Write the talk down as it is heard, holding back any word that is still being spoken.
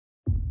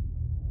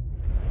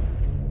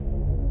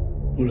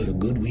all of the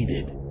good we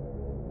did.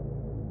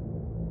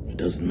 It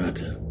doesn't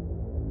matter.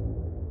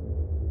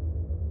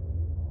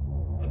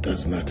 What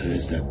does matter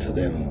is that to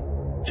them,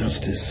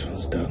 justice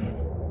was done.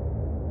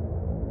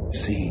 You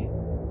see,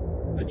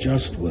 a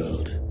just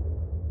world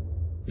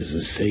is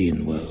a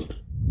sane world.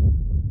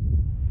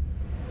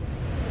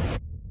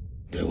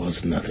 There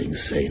was nothing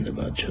sane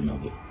about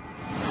Chernobyl.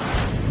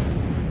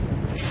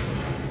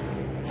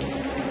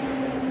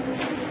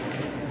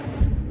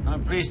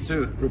 I'm pleased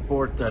to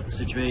report that the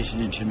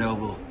situation in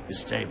Chernobyl is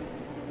stable.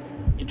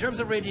 In terms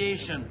of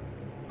radiation,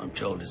 I'm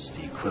told it's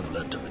the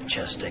equivalent of a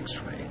chest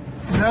X-ray.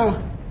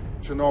 No,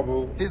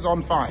 Chernobyl is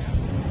on fire.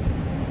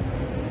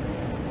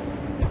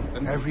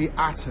 And every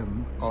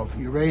atom of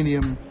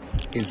uranium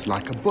is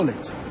like a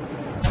bullet,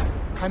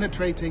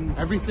 penetrating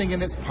everything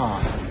in its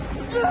path.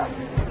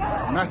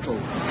 Metal,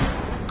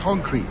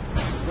 concrete,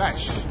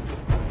 flesh.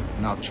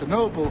 Now,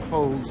 Chernobyl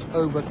holds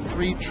over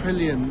 3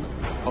 trillion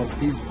of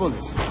these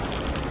bullets.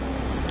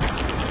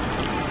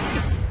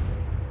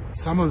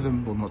 Some of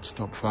them will not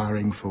stop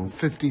firing for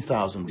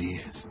 50,000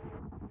 years.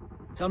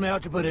 Tell me how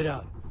to put it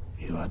out.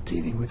 You are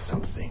dealing with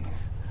something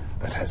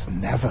that has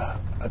never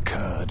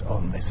occurred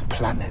on this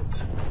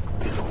planet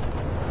before.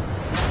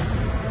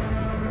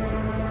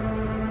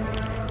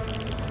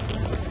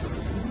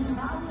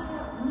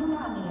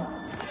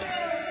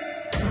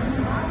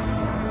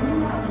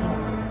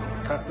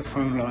 Cut the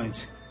phone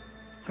lines.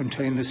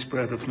 Contain the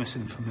spread of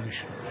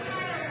misinformation.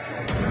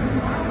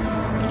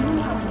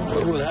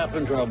 What will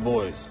happen to our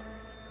boys?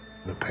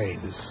 The pain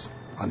is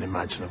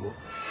unimaginable.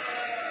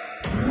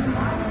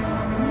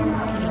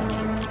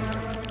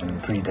 In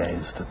 3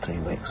 days to 3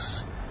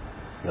 weeks,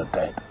 you're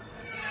dead.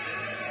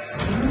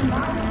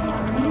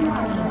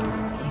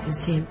 You can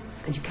see him,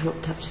 and you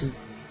cannot touch him.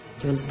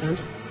 Do you understand?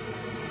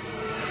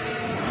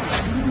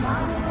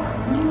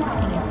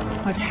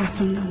 What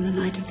happened on the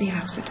night of the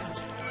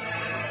accident?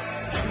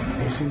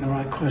 Asking the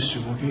right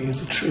question will get you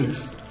the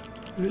truth.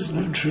 There is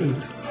no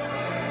truth.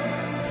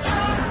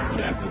 What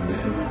happened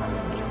then?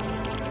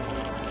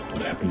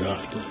 What happened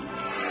after?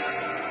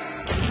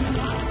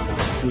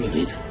 All of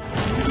it.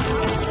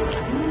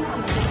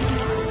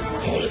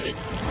 All of it.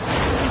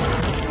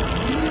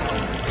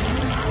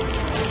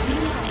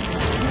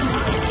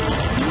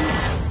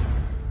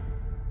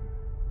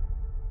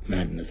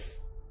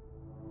 Madness.